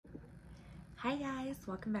Hi guys,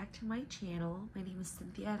 welcome back to my channel. My name is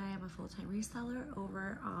Cynthia and I am a full-time reseller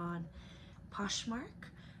over on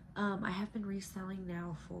Poshmark. I have been reselling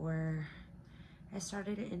now I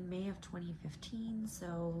started it in May of 2015,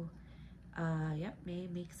 so yep, May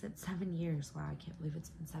makes it 7 years. Wow, I can't believe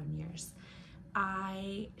it's been 7 years.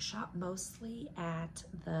 I shop mostly at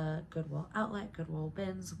the Goodwill outlet, Goodwill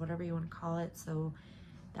bins, whatever you want to call it. So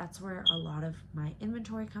that's where a lot of my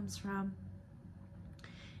inventory comes from.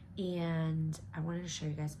 And I wanted to show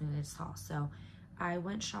you guys my latest haul. So I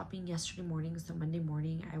went shopping yesterday morning, so Monday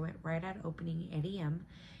morning. I went right at opening 8 a.m.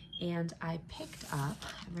 and I picked up,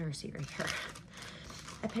 I have my receipt right here.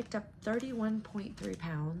 I picked up 31.3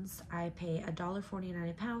 pounds. I pay $1.49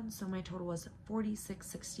 a pound, so my total was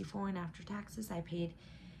 $46.64, and after taxes I paid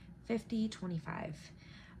 $50.25.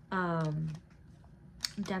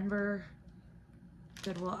 Denver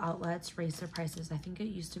Goodwill outlets raised their prices. I think it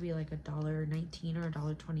used to be like $1.19 or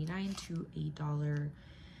 $1.29 to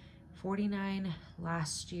 $8.49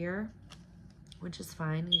 last year, which is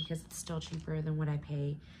fine because it's still cheaper than what I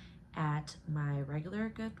pay at my regular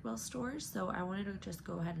Goodwill stores. So I wanted to just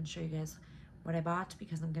go ahead and show you guys what I bought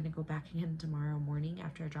because I'm going to go back again tomorrow morning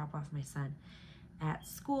after I drop off my son at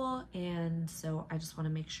school, and so I just want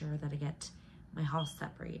to make sure that I get my haul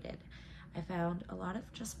separated. I found a lot of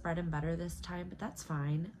just bread and butter this time, but that's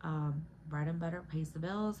fine. Bread and butter pays the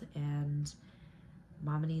bills and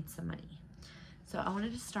mama needs some money. So I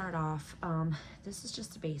wanted to start off, this is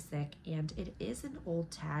just a basic, and it is an old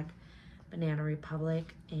tag Banana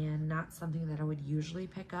Republic and not something that I would usually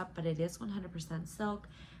pick up, but it is 100% silk.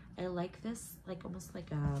 I like this, like almost like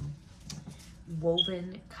a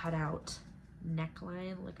woven cutout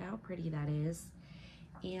neckline. Look how pretty that is.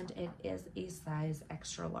 And it is a size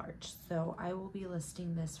extra large. So I will be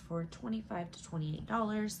listing this for $25 to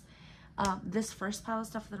 $28. This first pile of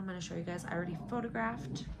stuff that I'm going to show you guys, I already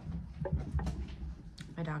photographed.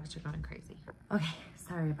 My dogs are going crazy. Okay,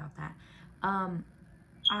 sorry about that.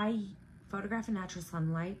 I photograph in natural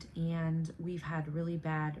sunlight, and we've had really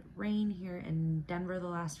bad rain here in Denver the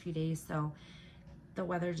last few days, so the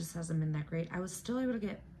weather just hasn't been that great. I was still able to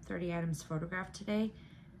get 30 items photographed today.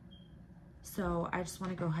 So I just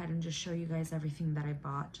want to go ahead and just show you guys everything that I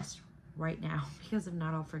bought just right now, because if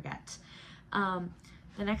not, I'll forget. The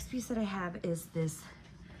next piece that I have is this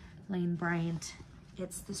Lane Bryant.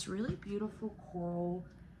 It's this really beautiful coral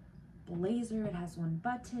blazer. It has one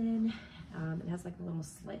button. It has like a little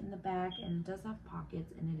slit in the back, and it does have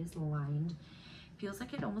pockets, and it is lined. Feels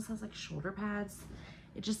like it almost has like shoulder pads.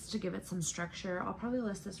 It just to give it some structure. I'll probably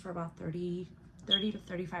list this for about $30 to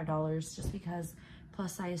 $35 just because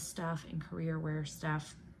plus size stuff and career wear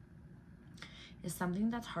stuff is something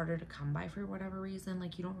that's harder to come by for whatever reason.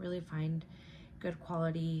 Like, you don't really find good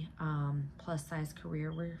quality plus size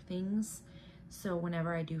career wear things. So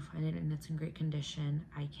whenever I do find it and it's in great condition,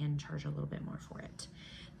 I can charge a little bit more for it.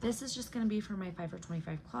 This is just going to be for my 5 for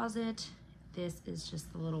 25 closet. This is just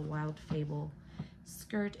the little Wild Fable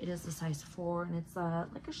skirt. It is a size 4, and it's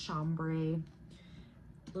like a chambray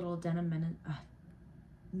little denim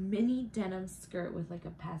mini denim skirt with like a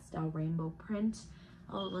pastel rainbow print.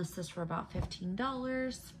 I'll list this for about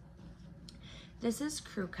 $15. This is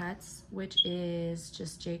Crew Cuts, which is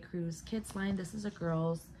just J. Crew's kids line. This is a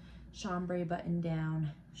girl's chambray button down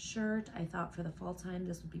shirt. I thought for the fall time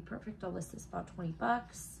this would be perfect. I'll list this about 20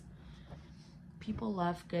 bucks. People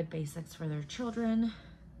love good basics for their children.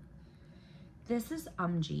 This is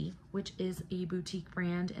which is a boutique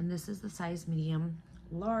brand, and this is the size medium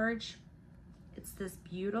large. It's this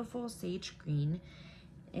beautiful sage green.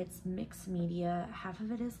 It's mixed media. Half of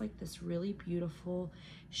it is like this really beautiful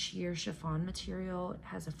sheer chiffon material. It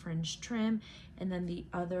has a fringe trim, and then the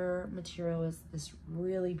other material is this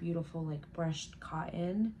really beautiful like brushed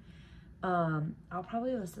cotton. I'll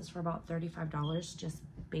probably list this for about $35 just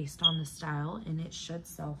based on the style, and it should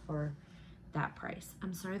sell for that price.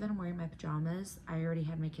 I'm sorry that I'm wearing my pajamas. I already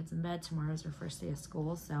had my kids in bed. Tomorrow's their first day of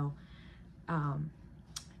school, so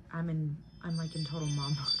I'm like in total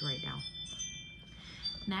mom mode right now.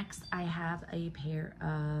 Next, I have a pair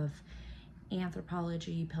of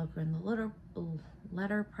Anthropologie Pilgrim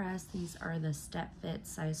letterpress. These are the Step Fit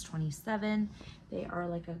size 27. They are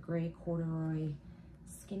like a gray corduroy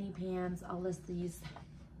skinny pants. I'll list these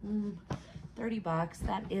 30 bucks.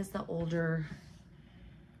 That is the older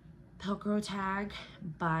Pilcro tag,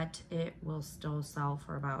 but it will still sell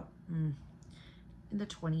for about in the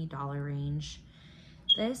 $20 range.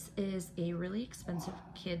 This is a really expensive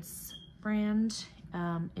kids brand.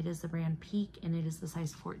 It is the brand Peak, and it is the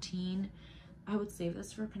size 14. I would save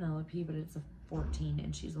this for Penelope, but it's a 14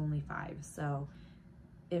 and she's only 5, so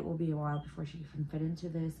it will be a while before she can fit into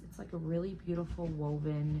this. It's like a really beautiful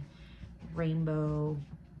woven rainbow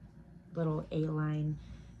little A-line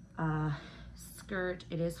skirt.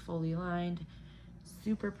 It is fully lined,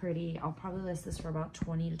 super pretty. I'll probably list this for about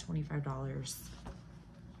 $20 to $25.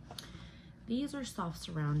 These are soft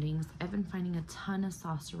surroundings. I've been finding a ton of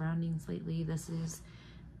soft surroundings lately. This is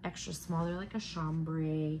extra small. They're like a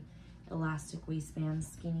chambray, elastic waistband,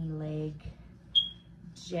 skinny leg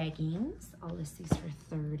jeggings. I'll list these for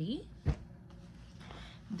 $30.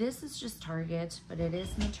 This is just Target, but it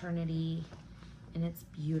is maternity and it's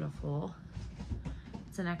beautiful.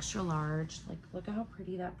 It's an extra large. Like, look at how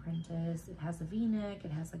pretty that print is. It has a V-neck.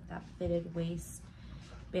 It has like that fitted waist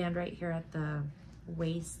band right here at the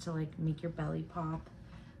waist to like make your belly pop.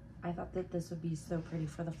 I thought that this would be so pretty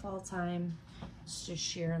for the fall time. It's just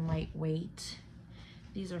sheer and lightweight.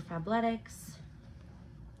 These are Fabletics.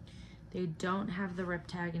 They don't have the rip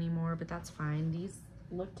tag anymore, but that's fine. These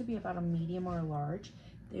look to be about a medium or a large.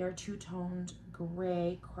 They are two-toned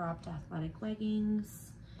gray cropped athletic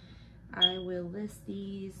leggings. I will list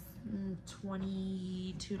these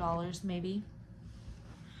 $22 maybe.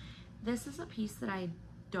 This is a piece that I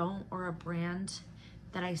don't, or a brand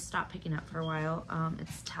that I stopped picking up for a while.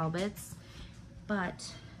 It's Talbot's,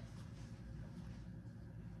 but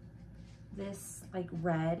this like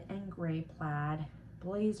red and gray plaid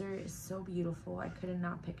blazer is so beautiful. I could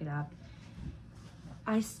not pick it up.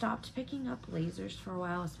 I stopped picking up blazers for a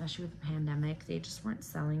while, especially with the pandemic. They just weren't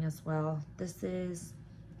selling as well. This is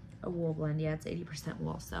a wool blend. Yeah, it's 80%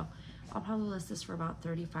 wool. So I'll probably list this for about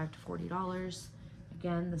 $35 to $40.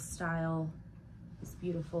 Again, the style is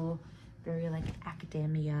beautiful. Very like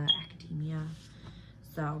academia.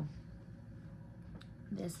 So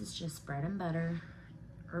this is just bread and butter,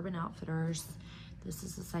 Urban Outfitters. This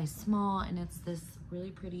is a size small and it's this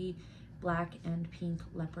really pretty black and pink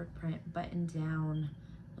leopard print button down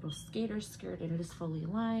little skater skirt, and it is fully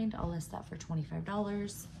lined. I'll list that for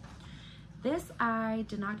 $25. This I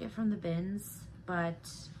did not get from the bins, but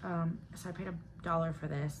so I paid $1 for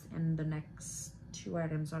this, and the next two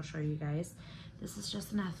items I'll show you guys. This is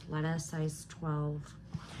just an Athleta size 12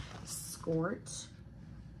 skirt.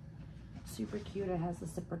 Super cute. It has the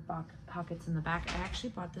zippered pockets in the back. I actually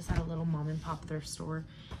bought this at a little mom and pop thrift store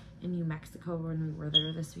in New Mexico when we were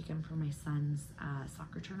there this weekend for my son's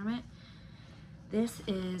soccer tournament. This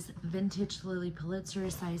is vintage Lily Pulitzer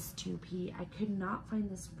size 2P. I could not find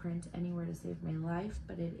this print anywhere to save my life,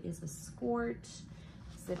 but it is a skirt,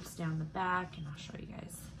 zips down the back, and I'll show you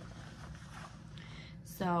guys.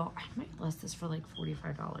 So I might list this for like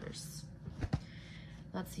 $45.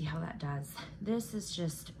 Let's see how that does. This is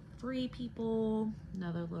just Free People,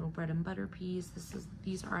 another little bread and butter piece.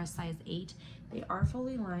 These are a size 8. They are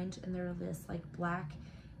fully lined, and they're this like black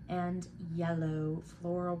and yellow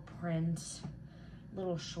floral print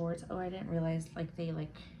little shorts. Oh, I didn't realize like they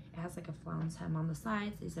like, it has like a flounce hem on the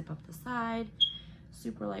sides. They zip up the side.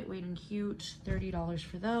 Super lightweight and cute. $30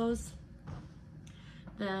 for those.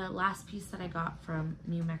 The last piece that I got from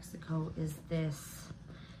New Mexico is this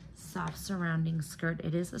soft surrounding skirt.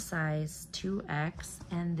 It is a size 2X,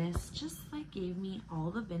 and this just like gave me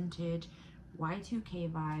all the vintage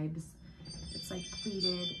Y2K vibes. It's like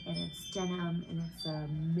pleated and it's denim and it's a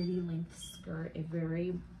midi length skirt. It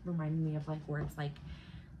very reminded me of like where it's like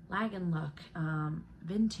lag and look,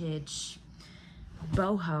 vintage,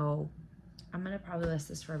 boho. I'm gonna probably list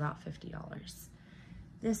this for about $50.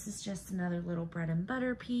 This is just another little bread and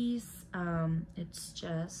butter piece. It's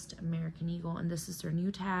just American Eagle, and this is their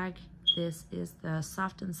new tag. This is the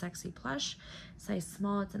soft and sexy plush, size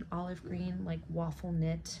small. It's an olive green, like waffle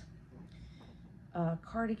knit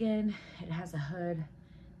cardigan. It has a hood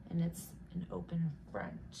and it's an open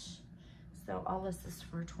front. So I'll list this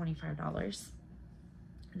for $25.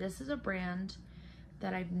 This is a brand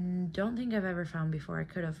that I don't think I've ever found before. I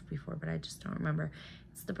could have before, but I just don't remember.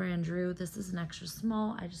 It's the brand Drew. This is an extra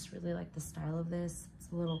small. I just really like the style of this.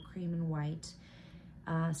 It's a little cream and white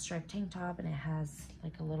striped tank top, and it has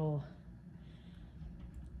like a little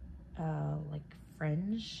like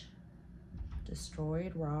fringe,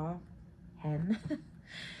 destroyed raw hem.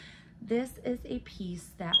 This is a piece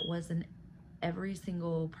that was in every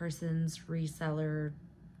single person's reseller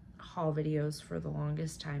haul videos for the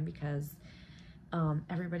longest time, because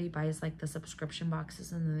everybody buys like the subscription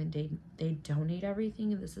boxes and then they donate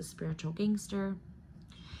everything. And this is Spiritual Gangster,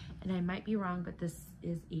 and I might be wrong, but this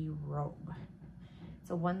is a robe. It's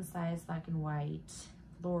a one size black and white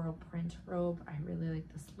floral print robe. I really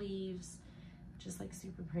like the sleeves, just like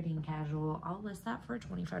super pretty and casual. I'll list that for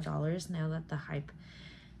 $25 now that the hype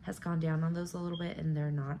has gone down on those a little bit and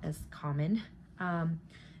they're not as common.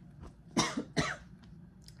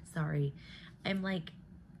 Sorry, I'm like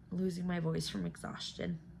losing my voice from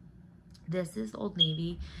exhaustion. This is Old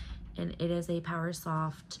Navy. and it is a Power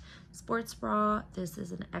Soft sports bra. This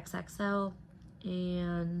is an XXL,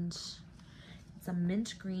 and it's a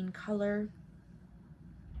mint green color.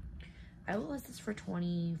 I will list this for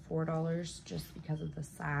 $24 just because of the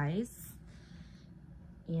size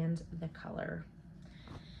and the color.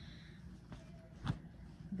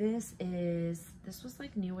 This was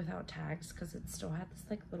like new without tags because it still had this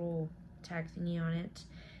like little tag thingy on it.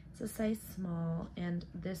 It's a size small, and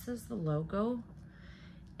this is the logo,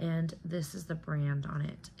 and this is the brand on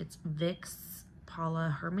it. It's Vicks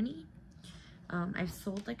Paula Harmony. I've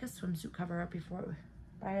sold like a swimsuit cover up before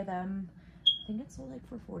by them. I think it sold like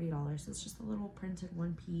for $40. It's just a little printed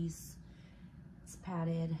one piece. It's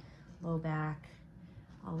padded, low back.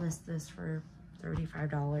 I'll list this for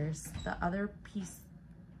 $35. The other piece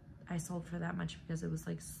I sold for that much because it was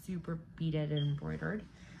like super beaded and embroidered.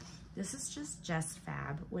 This is just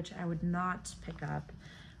Fab, which I would not pick up,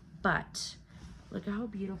 but look at how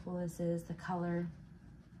beautiful this is. The color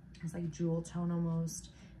is like jewel tone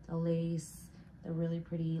almost. The lace, the really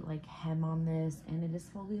pretty like hem on this, and it is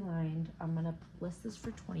fully lined. I'm gonna list this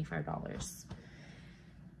for $25.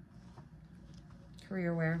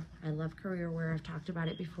 Career wear. I love career wear. I've talked about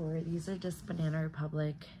it before. These are just Banana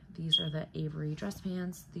Republic. These are the Avery dress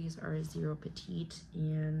pants. These are Zero Petite,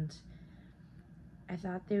 and I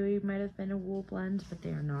thought they might have been a wool blend, but they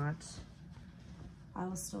are not. I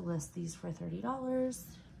will still list these for $30.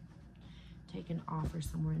 Take an offer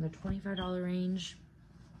somewhere in the $25 range.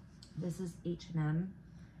 This is H&M,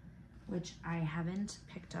 which I haven't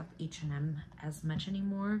picked up H&M as much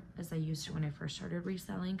anymore as I used to when I first started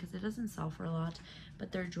reselling, because it doesn't sell for a lot,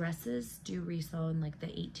 but their dresses do resell in like the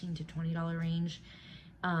 $18 to $20 range.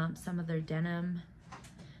 Some of their denim,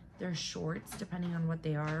 their shorts, depending on what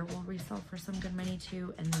they are, will resell for some good money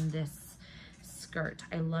too. And then this skirt,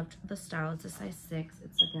 I loved the style. It's a size 6.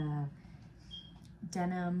 It's like a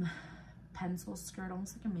denim pencil skirt,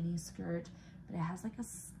 almost like a mini skirt, but it has like a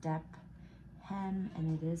step hem,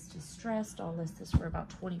 and it is distressed. I'll list this for about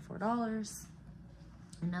 $24.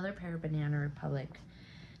 Another pair of Banana Republic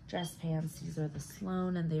dress pants. These are the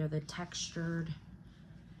Sloan, and they are the textured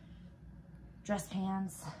dress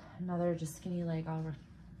pants. Another just skinny leg. I'll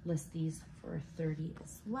list these for $30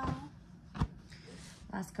 as well.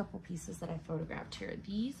 Last couple pieces that I photographed here.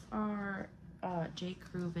 These are J.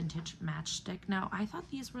 Crew vintage matchstick. Now, I thought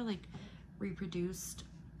these were like reproduced,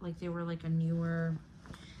 like they were like a newer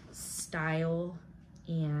style,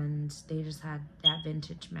 and they just had that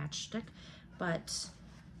vintage matchstick, but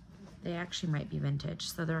they actually might be vintage.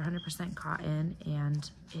 So they're 100% cotton,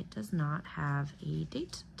 and it does not have a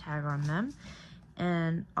date tag on them.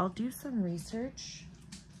 And I'll do some research,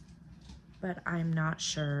 but I'm not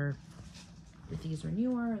sure if these are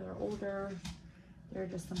newer or they're older. They're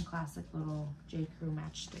just some classic little J. Crew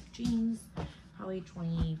matchstick jeans, probably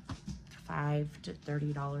 $25 to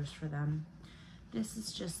 $30 for them. This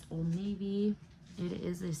is just Old Navy. It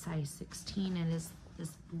is a size 16. It is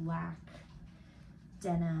this black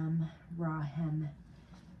denim raw hem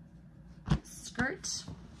skirt.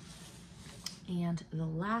 And the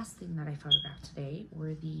last thing that I photographed today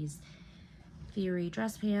were these Theory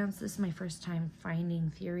dress pants. This is my first time finding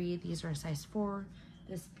Theory. These are a size 4.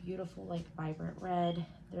 This beautiful like vibrant red.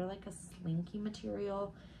 They're like a slinky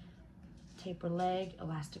material, taper leg,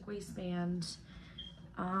 elastic waistband.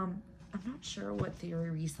 I'm not sure what Theory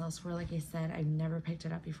resells for. Like I said, I've never picked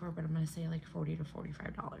it up before, but I'm gonna say like $40 to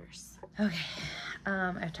 $45. Okay,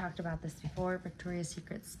 I've talked about this before. Victoria's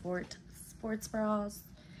Secret sports bras.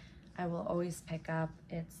 I will always pick up.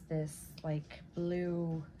 It's this like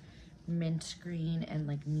blue, mint green, and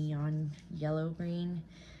like neon yellow green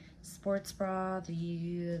sports bra.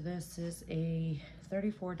 This is a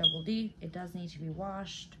 34 double D. It does need to be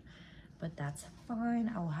washed, but that's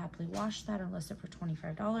fine. I will happily wash that and list it for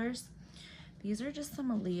 $25. These are just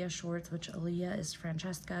some Aaliyah shorts, which Aaliyah is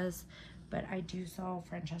Francesca's, but I do sell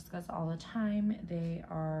Francesca's all the time. They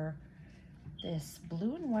are this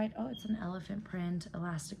blue and white. Oh, it's an elephant print,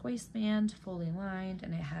 elastic waistband, fully lined,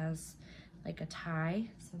 and it has like a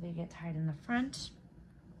tie, so they get tied in the front.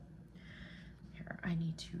 Here, I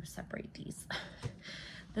need to separate these.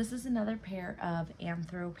 This is another pair of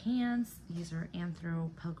Anthro pants. These are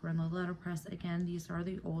Anthro Pilcro and the letterpress. Again, these are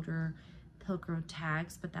the older Pilcro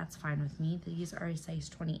tags, but that's fine with me. These are a size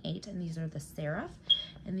 28, and these are the Seraph,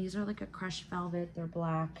 and these are like a crushed velvet. They're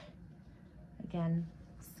black. Again,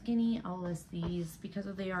 skinny. I'll list these because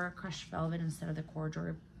they are a crushed velvet instead of the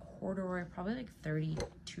corduroy, probably like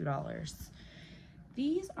 $32.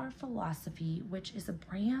 These are Philosophy, which is a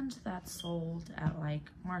brand that's sold at like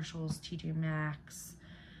Marshall's, TJ Maxx,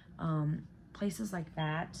 places like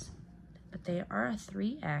that, but they are a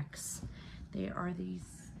 3X. They are these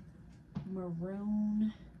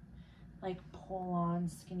maroon, like pull-on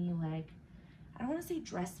skinny leg. I don't want to say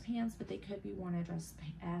dress pants, but they could be worn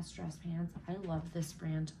as dress pants. I love this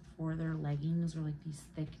brand for their leggings, or like these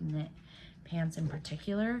thick knit pants in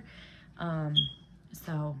particular.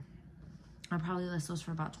 So I'll probably list those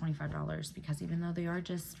for about $25, because even though they are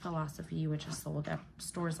just Philosophy, which is sold at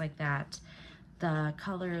stores like that, the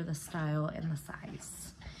color, the style, and the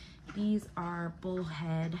size. These are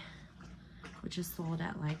Bullhead, which is sold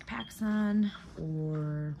at like PacSun,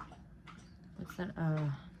 or what's that,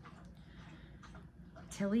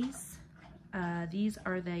 Tilly's. These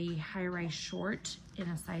are the high-rise short in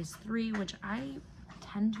a size 3, which I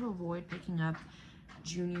tend to avoid picking up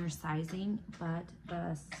junior sizing, but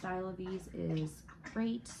the style of these is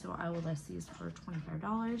great, so I will list these for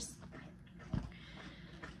 $25.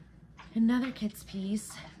 Another kids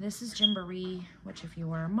piece. This is Gymboree, which if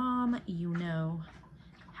you are a mom, you know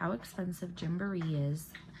how expensive Gymboree is.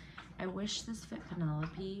 I wish this fit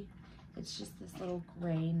Penelope. It's just this little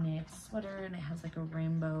gray knit sweater, and it has like a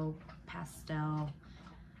rainbow pastel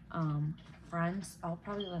front. I'll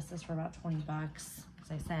probably list this for about 20 bucks.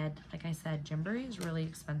 Like I said, Gymboree is really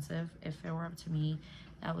expensive. If it were up to me,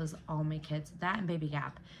 that was all my kids. That and Baby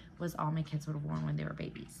Gap was all my kids would have worn when they were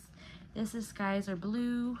babies. This is Skies Are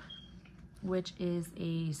Blue, which is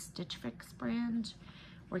a Stitch Fix brand,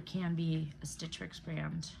 or can be a Stitch Fix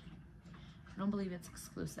brand. I don't believe it's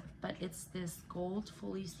exclusive, but it's this gold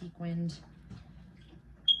fully sequined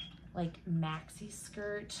like maxi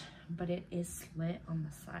skirt, but it is slit on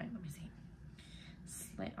the side. Let me see.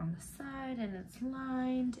 Slit on the side, and it's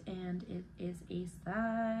lined, and it is a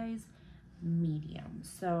size medium.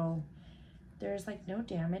 So there's like no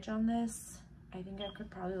damage on this. I think I could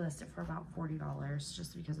probably list it for about $40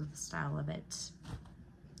 just because of the style of it.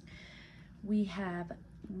 We have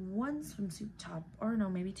one swimsuit top, or no,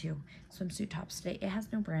 maybe two swimsuit tops today. It has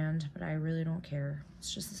no brand, but I really don't care.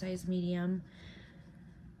 It's just a size medium.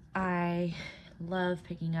 I love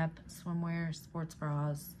picking up swimwear, sports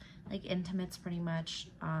bras, like intimates pretty much,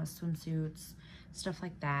 swimsuits, stuff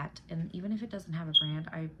like that. And even if it doesn't have a brand,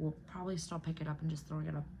 I will probably still pick it up and just throw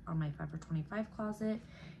it up on my 5 for $25 closet.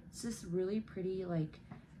 It's this really pretty like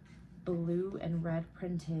blue and red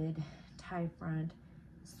printed tie front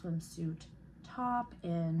swimsuit top,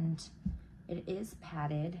 and it is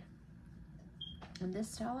padded. And this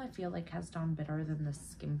style I feel like has done better than the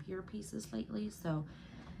skimpier pieces lately, so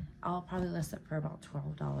I'll probably list it for about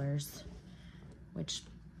 $12, which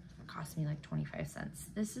cost me like 25 cents.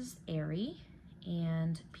 This is Aerie,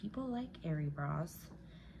 and people like Aerie bras,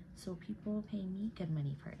 so people pay me good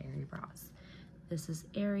money for Aerie bras. This is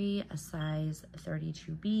Aerie, a size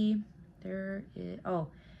 32B. There is, oh,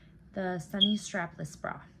 the Sunny Strapless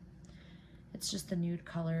Bra. It's just a nude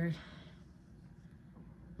color.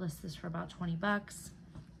 List this for about 20 bucks.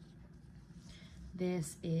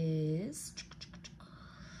 This is,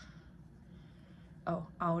 oh,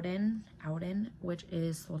 Auden, which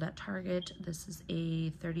is sold at Target. This is a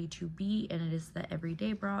 32B, and it is the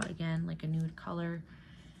everyday bra, again, like a nude color.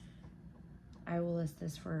 I will list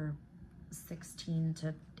this for $16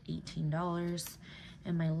 to $18.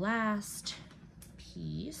 And my last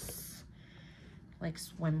piece, like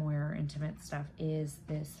swimwear, intimate stuff, is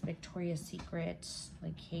this Victoria's Secret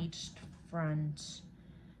like caged front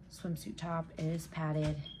swimsuit top. It is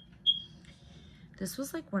padded. This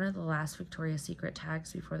was like one of the last Victoria's Secret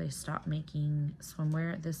tags before they stopped making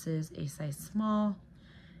swimwear. This is a size small,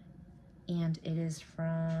 and it is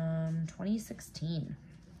from 2016.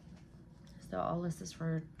 So I'll list this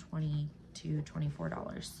for $20 to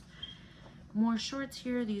 $24. More shorts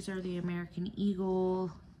here. These are the American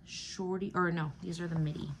Eagle shorty, or no, these are the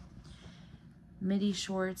midi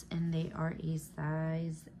shorts, and they are a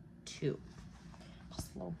size 2.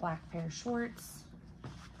 Just a little black pair of shorts,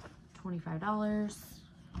 $25.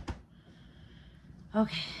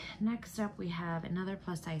 Okay, next up we have another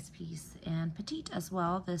plus size piece, and petite as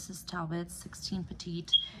well. This is Talbot's 16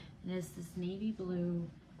 petite. It is this navy blue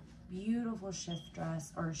beautiful sheath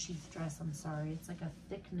dress, I'm sorry. It's like a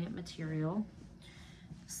thick knit material.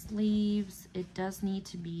 Sleeves, it does need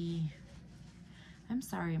to be, I'm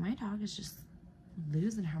sorry, my dog is just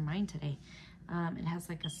losing her mind today. It has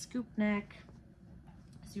like a scoop neck,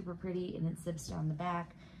 super pretty, and it zips down the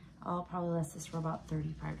back. I'll probably list this for about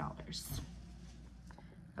 $35.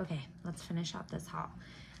 Okay, let's finish out this haul.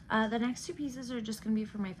 The next two pieces are just going to be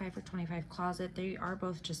for my 5 for $25 closet. They are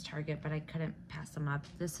both just Target, but I couldn't pass them up.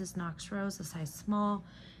 This is Knox Rose, a size small.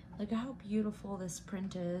 Look at how beautiful this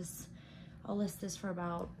print is. I'll list this for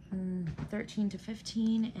about 13 to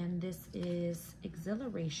 15, and this is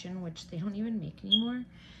Exhilaration, which they don't even make anymore.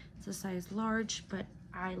 It's a size large, but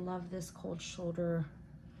I love this cold shoulder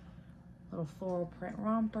Little floral print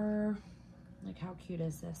romper. Like, how cute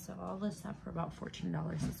is this? So I'll list that for about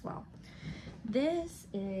 $14 as well. This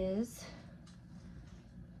is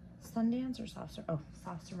Sundance or soft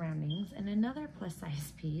surroundings, and another plus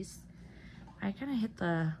size piece. I kind of hit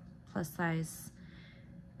the plus size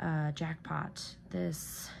jackpot.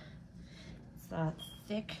 This is a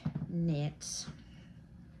thick knit,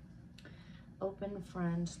 open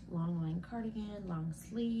front, long line cardigan, long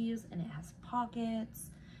sleeves, and it has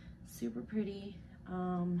pockets. Super pretty.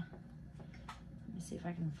 Let me see if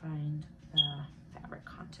I can find the fabric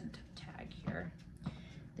content tag here.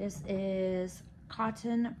 This is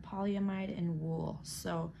cotton, polyamide, and wool.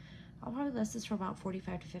 So I'll probably list this for about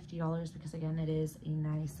 $45 to $50 because, again, it is a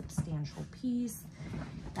nice substantial piece.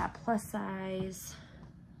 That plus size,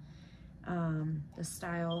 the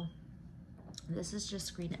style. This is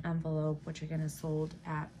just green envelope, which again is sold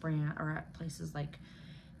at brand or at places like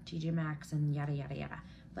TJ Maxx and yada yada yada.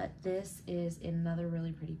 But this is another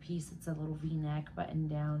really pretty piece. It's a little V-neck, button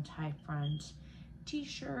down, tie front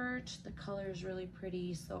t-shirt. The color is really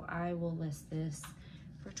pretty, so I will list this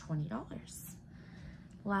for $20.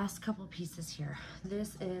 Last couple pieces here.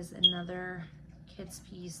 This is another kids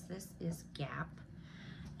piece. This is Gap,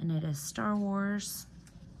 and it is Star Wars.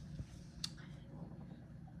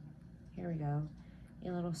 Here we go.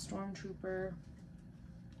 A little stormtrooper.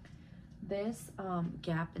 This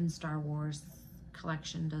Gap and Star Wars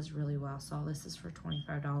collection does really well, so this is for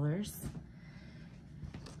 $25.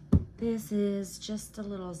 This is just a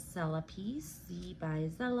little Zella piece, Z by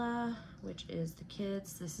Zella, which is the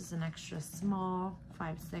kids. This is an extra small,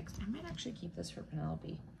 5'6". I might actually keep this for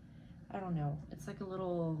Penelope. I don't know. It's like a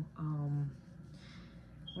little,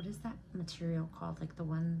 what is that material called? Like the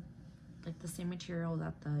one, like the same material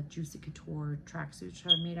that the Juicy Couture tracksuits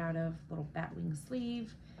are made out of. Little batwing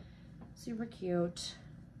sleeve, super cute.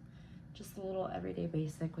 Just a little everyday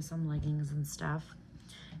basic with some leggings and stuff.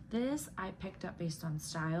 This I picked up based on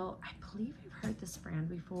style. I believe I've heard this brand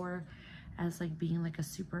before as like being like a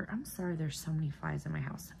super, I'm sorry, there's so many flies in my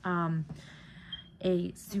house.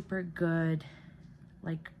 A super good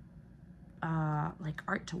like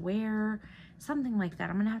art to wear, something like that.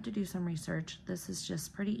 I'm gonna have to do some research. This is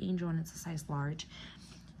just Pretty Angel and it's a size large.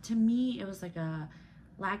 To me, it was like a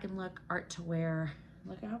lag and look art to wear.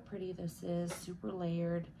 Look at how pretty this is, super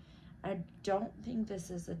layered. I don't think this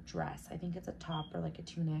is a dress. I think it's a top or like a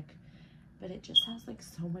tunic, but it just has like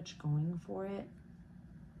so much going for it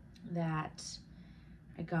that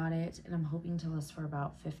I got it, and I'm hoping to list for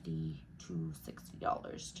about $50 to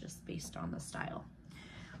 $60 just based on the style.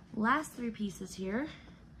 Last three pieces here.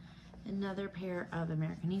 Another pair of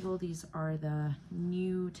American Eagle. These are the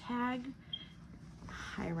new tag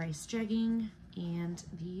high-rise jegging, and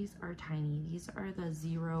these are tiny. These are the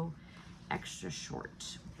 0 extra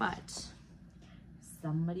short, but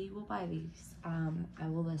somebody will buy these. I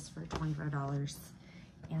will list for $25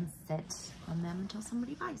 and sit on them until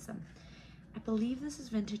somebody buys them. I believe this is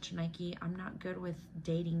vintage Nike. I'm not good with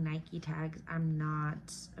dating Nike tags. I'm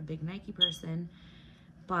not a big Nike person,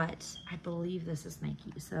 but I believe this is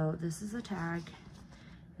Nike. So this is a tag,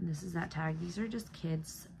 and this is that tag. These are just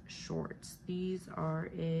kids shorts. These are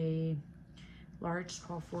a large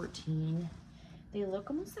 12-14. They look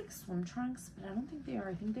almost like swim trunks, but I don't think they are.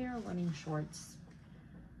 I think they are running shorts.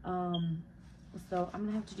 So I'm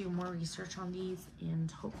gonna have to do more research on these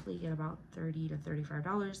and hopefully get about $30 to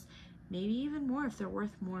 $35, maybe even more if they're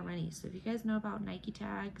worth more money. So if you guys know about Nike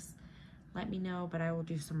tags, let me know, but I will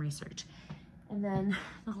do some research. And then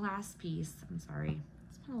the last piece, I'm sorry,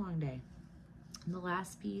 it's been a long day. And the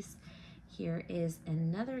last piece here is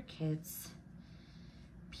another kids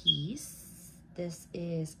piece. This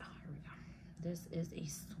is, oh, here we go. This is a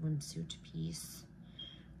swimsuit piece,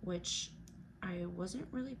 which I wasn't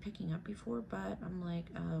really picking up before, but I'm like,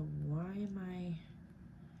 why am I,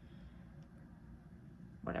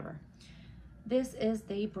 whatever. This is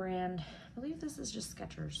the brand, I believe this is just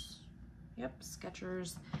Skechers. Yep,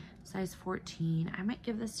 Skechers, size 14. I might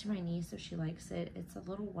give this to my niece if she likes it. It's a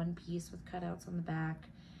little one piece with cutouts on the back.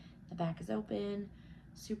 The back is open,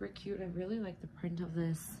 super cute. I really like the print of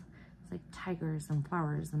this. It's like tigers and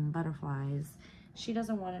flowers and butterflies. She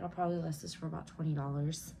doesn't want it. I'll probably list this for about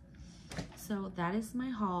 $20. So that is my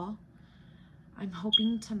haul. I'm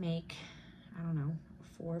hoping to make, I don't know,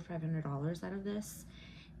 $400 or $500 out of this.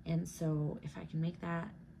 And so if I can make that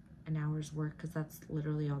an hour's work, because that's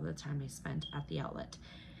literally all the time I spent at the outlet.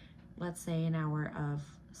 Let's say an hour of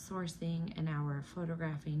sourcing, an hour of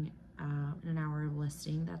photographing, an hour of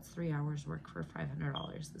listing. That's 3 hours work for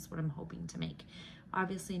 $500 is what I'm hoping to make.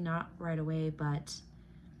 Obviously not right away, but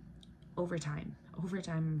over time. Over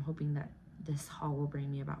time, I'm hoping that this haul will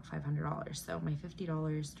bring me about $500. So my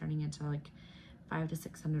 $50 turning into like $500 to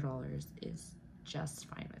 $600 is just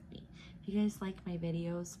fine with me. If you guys like my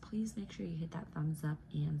videos, please make sure you hit that thumbs up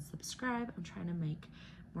and subscribe. I'm trying to make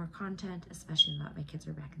more content, especially now that my kids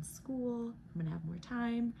are back in school. I'm gonna have more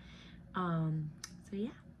time. So yeah,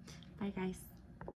 bye guys.